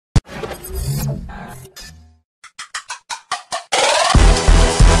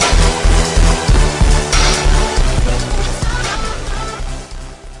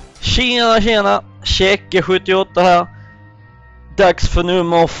Tjena, Tjecke 78 här. Dags för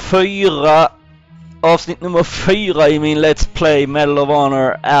nummer 4. Avsnitt nummer 4 i min Let's Play Medal of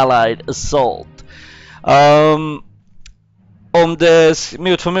Honor Allied Assault. Om det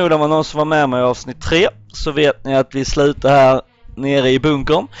mot förmodan var någon som var med mig i avsnitt 3, så vet ni att vi slutar här nere i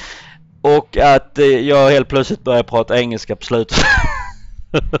bunkern. Och att jag helt plötsligt börjar prata engelska på slutet.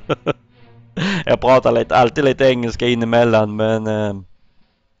 Jag pratar alltid lite engelska inemellan, men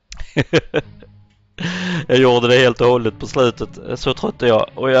jag gjorde det helt och hållet på slutet. Så trött är jag.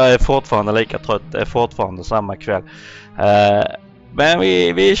 Och jag är fortfarande lika trött. Det är fortfarande samma kväll. Men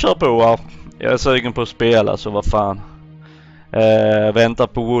vi kör på här. Jag är sugen på att spela, så vad fan. Väntar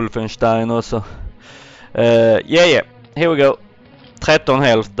på Wolfenstein också. Yeah. Here we go. 13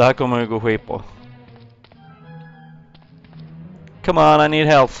 health. Det här kommer ju gå skitbra. Come on, I need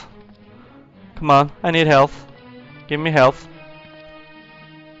health. Come on, I need health. Give me health.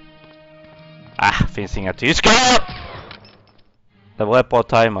 Finns inga tyskar. Det var rätt bra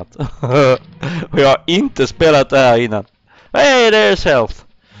tajmat. Och jag har inte spelat det här innan. Hey, there's health.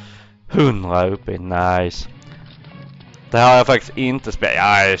 100 uppe, nice. Det här har jag faktiskt inte spelat. Jag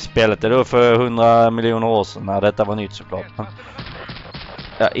har spelat det då för 100 miljoner år sedan när detta var nytt, såklart.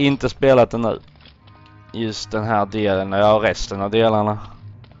 Jag har inte spelat det nu. Just den här delen, jag har resten av delarna.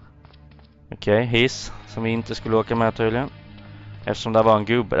 Okej, hiss. Som vi inte skulle åka med tydligen. Eftersom det var en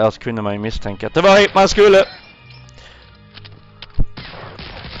gubbe där, så kunde man ju misstänka att det var hit man skulle.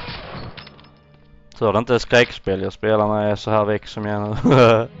 Så är det inte skräckspel jag spelar när jag är så här väck som jag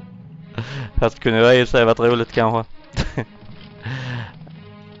nu. Fast kunde jag ju säga varit roligt kanske.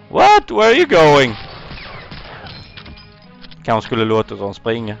 What? Where are you going? Kanske skulle låta dem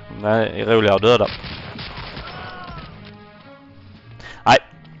springa. Men det är roligare att döda. Nej,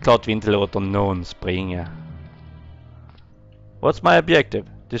 klart vi inte låter någon springa. What's my objective?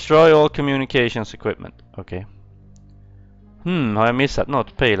 Destroy all communications equipment. Okej. Har jag missat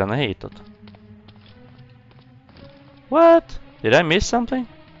något? Pilen är hitåt. What? Did I miss something?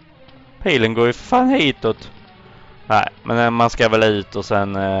 Pilen går ju fan hitåt. Nej, men man ska väl ut och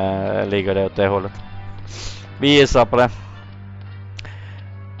sen ligger det åt det hållet. Vi gissar på det.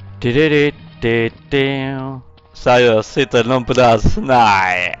 Seriöst, sitter det någon på das?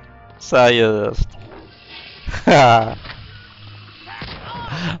 Nej, seriöst.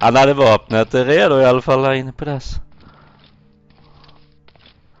 Han hade vapnet redo i alla fall här inne på das.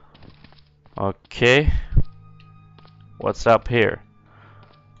 Okej. What's up here?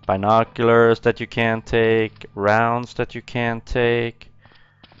 Binoculars that you can't take. Rounds that you can't take.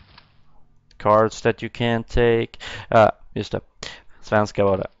 Cards that you can't take. Ja, just det. Svenska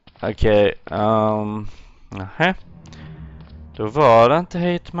var det. Okej. Då var det inte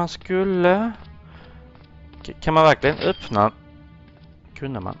hit man skulle. Kan man verkligen öppna?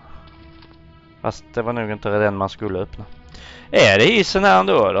 Kunde man. Fast det var nog inte den man skulle öppna. Är det isen här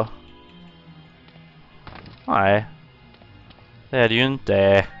ändå då? Nej. Det är det ju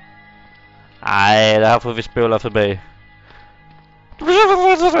inte. Nej, det här får vi spola förbi.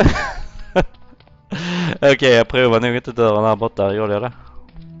 Okej, jag provar nog inte dörren här borta. Gjorde jag det?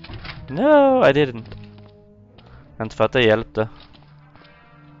 No, I didn't. Inte för att det hjälpte.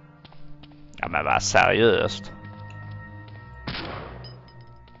 Ja, men vad seriöst.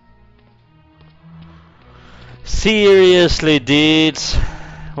 Seriously, dudes.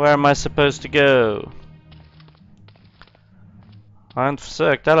 Where am I supposed to go? Jag har inte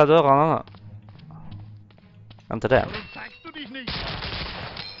försökt alla dörrarna. Inte den.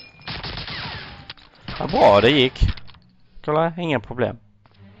 Ja, bra, det gick. Kolla, inga problem.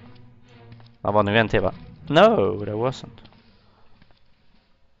 Det var nu en till, va? No, that wasn't.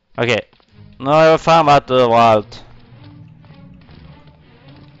 Okej. Nu har jag fan varit överallt.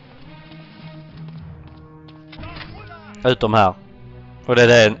 Utom här. Och det är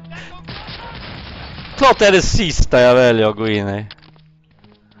det. Klart det är det sista jag väljer att gå in i.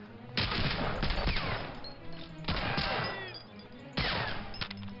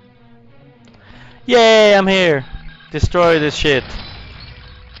 Yeah, I'm here. Destroy this shit.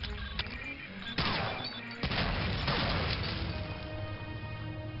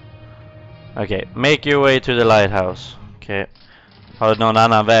 Okay, make your way to the lighthouse. Okay. Har du någon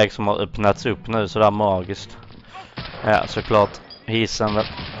annan väg som har öppnats upp nu sådär magiskt? Ja, såklart. Hissen väl.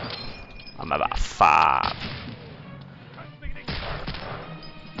 Ja, men vad fan.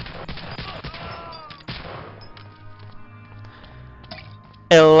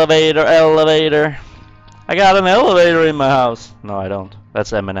 Elevator, elevator. I got an elevator in my house. No, I don't.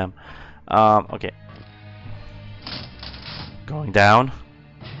 That's Eminem. Okay. Going down.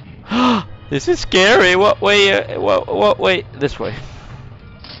 This is scary. What way? What way? This way.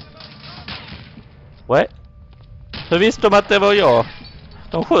 What? Hur visste de att det var jag?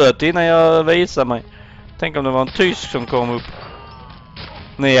 De sköt innan jag visade mig. Tänk om det var en tysk som kom upp.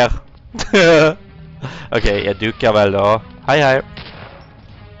 Ner. Okej, jag duckar väl då. Hej hej.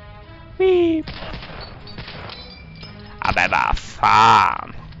 Beep. Ja men vad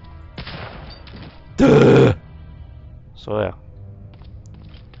fan. Duh. Så ja.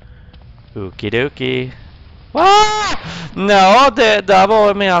 Okidoki. Nå, det där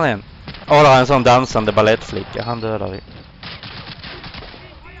var mer än en. Åh, det är en sån dansande ballettflicka. Han dödar vi.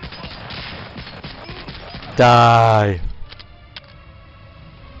 Die.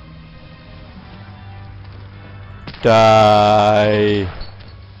 Die.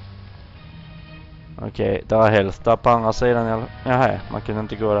 Okej, där är helst. Där på andra sidan. Jaha, man kunde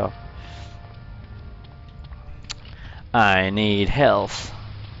inte gå där. I need health.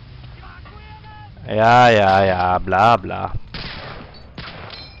 Ja, bla bla.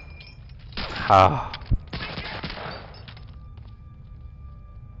 Ha.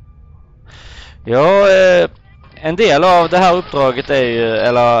 Ja, en del av det här uppdraget är ju,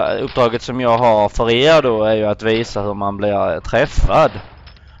 eller uppdraget som jag har för er då, är ju att visa hur man blir träffad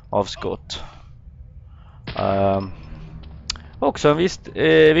av skott. Också en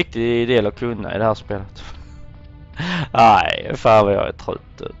viktig del att kunna i det här spelet. Nej, fan vad jag är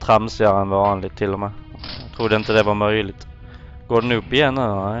trött. Tramsigare än vanligt till och med. Jag trodde inte det var möjligt. Går den upp igen nu?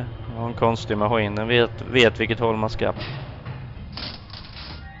 Nej. Jag har en konstig maskin. Den vet vilket håll man ska.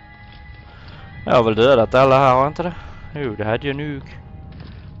 Jag har väl dödat alla här, har inte det? Jo, det hade jag nog.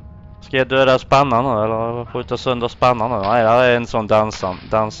 Ska jag döda spannar nu eller skjuta sönder spannar nu? Nej, det är en sån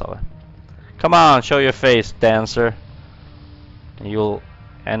dansare. Come on, show your face, dancer.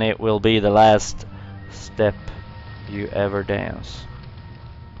 And it will be the last step you ever dance.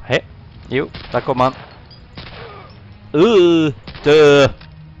 Hej. Jo, där kommer han. Dö.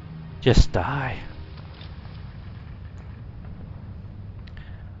 Just die.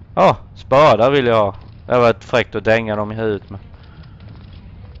 Spada vill jag ha. Det var ett fräckt att dänga dem i huvudet med.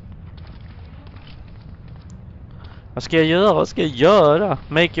 Vad ska jag göra? Vad ska jag göra?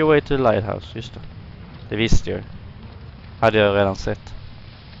 Make your way to the lighthouse. Just det. Det visste jag. Hade jag redan sett.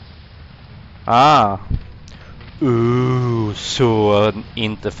 Så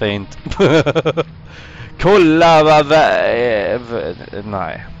inte fint. Kolla vad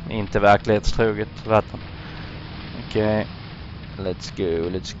nej, inte verklighetstroget vatten. Okej. Let's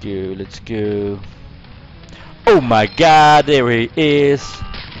go. Oh my god, there he is.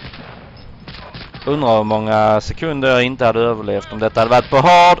 Undrar hur många sekunder jag inte hade överlevt om detta hade varit på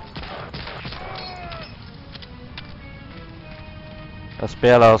hard. Jag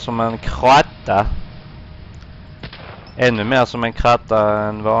spelar som en kratta. Ännu mer som en kratta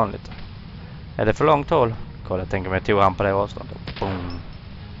än vanligt. Är det för långt håll? Kolla, jag tänker mig tog han på det avståndet. Boom.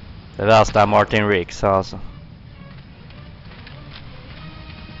 Det värsta är Martin Riggs alltså.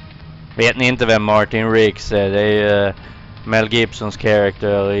 Vet ni inte vem Martin Riggs är? Det är Mel Gibsons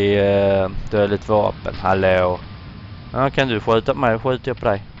karaktär i Dödligt vapen. Hallå. Ja, kan du skjuta på mig? Skjuter jag på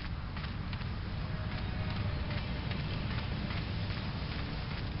dig.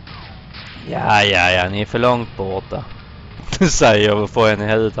 Ja, ni är för långt borta. Säger jag och får en i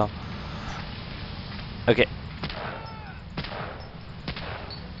huvudet. Okej.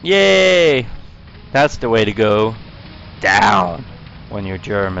 Yay! That's the way to go. Down when you're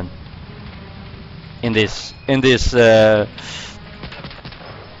German. In this in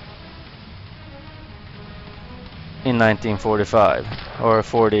 1945 or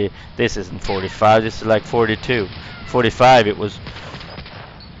 40. This isn't 45. This is like 42. 45. It was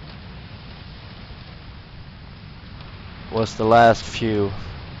the last few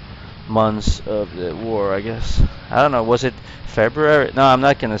months of the war, I guess. I don't know, was it February? No, I'm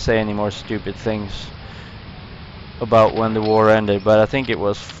not gonna say any more stupid things about when the war ended, but I think it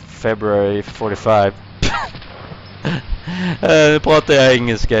was February 45. Nu pratar jag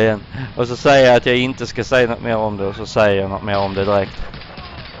engelska igen. Och så säger jag att jag inte ska säga något mer om det, och så säger jag något mer om det direkt.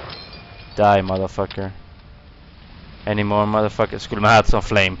 Die, motherfucker. Any more motherfucker. Skulle man ha ett sån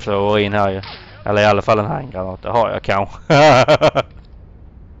flamethrower in här ju. Eller i alla fall en handgranat. Det har jag kanske.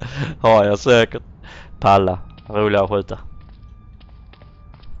 Har jag säkert. Palla. Roliga att skjuta.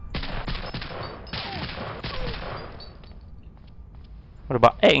 Och det är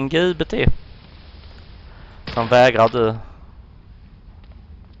bara en GBT som vägrar dö.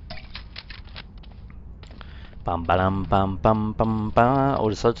 Bam bam bam bam bam bam. Och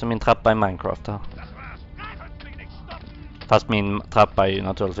det ser ut som min trappa i Minecraft här. Fast min trappa är ju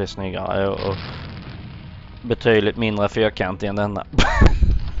naturligtvis snyggare och betydligt mindre fyrkantig än denna.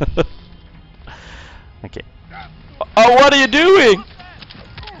 Okej. Oh, what are you doing?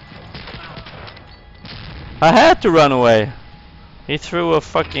 I had to run away. He threw a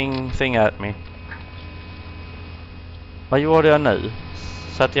fucking thing at me. Vad gjorde jag nu?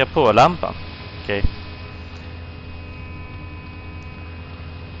 Satte jag på lampan? Okej.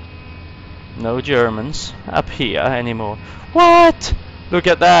 No Germans up here anymore. What? Look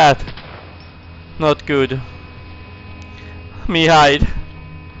at that. Not good. Me hide.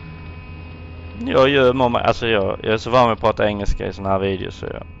 Jag gör mamma, alltså jag är så van med att prata engelska i såna här videos så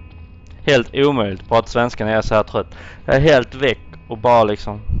jag helt omöjligt att prata svenska när jag är så här trött. Jag är helt väck och bara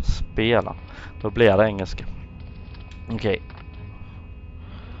liksom spelar. Då blir det engelska. Okej.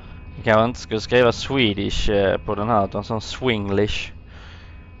 Jag kanske inte skulle skriva Swedish på den här utan som swinglish.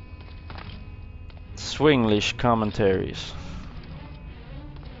 Swinglish commentaries.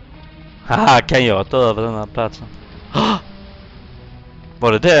 Haha, kan jag ta över den här platsen?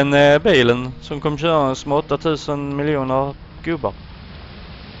 Var det den bilen som kom körandes med 8000 miljoner gubbar?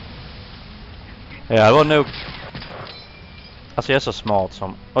 Ja, det var nog... Alltså jag är så smart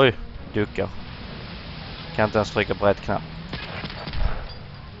som... Oj, duckar. Kan inte ens trycka på rätt knapp.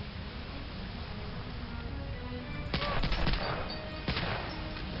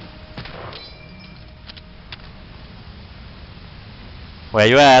 Where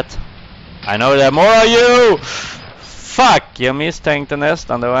you at? I know there are more of you! Fuck, jag misstänkte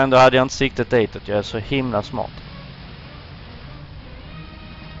nästan det och ändå hade jag inte siktet dit att jag är så himla smart.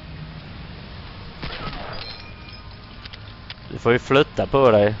 Du får ju flytta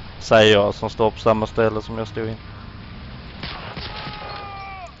på dig, säger jag som står på samma ställe som jag stod in.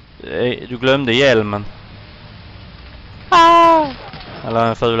 Du glömde hjälmen. Ah! Eller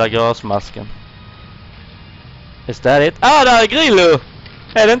den fula gasmasken. Is that it? Ah, där är Grillo!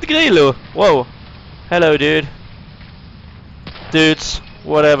 Är det inte Grillo? Wow. Hello dude. Dudes,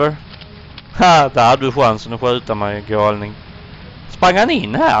 whatever. Ha, där hade du chansen att skjuta mig, galning. Sprang han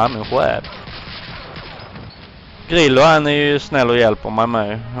in här, min själ? Grillo, han är ju snäll och hjälper mig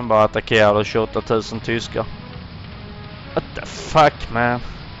med. Han bara attackerar 28 000 tyskar. What the fuck, man?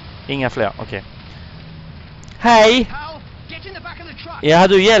 Inga fler, okej. Hej! Ja,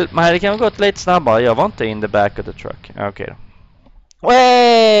 du hjälpt mig. Det kan ha gått lite snabbare. Jag var inte in the back of the truck. Okej då.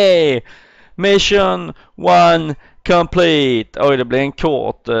 Way! Mission 1 complete. Oj, det blir en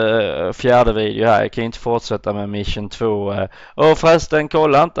kort fjärde video här. Jag kan inte fortsätta med mission 2. Och förresten,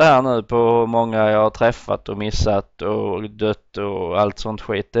 kolla inte här nu på hur många jag har träffat och missat och dött och allt sånt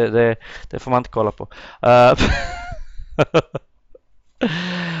skit. Det får man inte kolla på.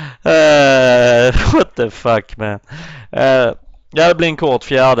 What the fuck, man. Ja, det blir en kort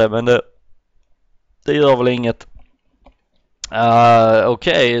fjärde, men det gör väl inget.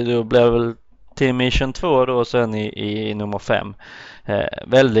 Okej, då blir det väl till mission 2 då och sen i nummer 5.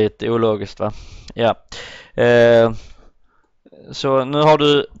 Väldigt ologiskt, va? Ja. Så nu har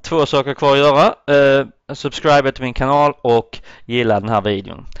du 2 saker kvar att göra. Subscribe till min kanal och gilla den här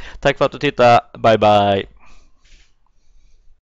videon. Tack för att du tittade. Bye bye.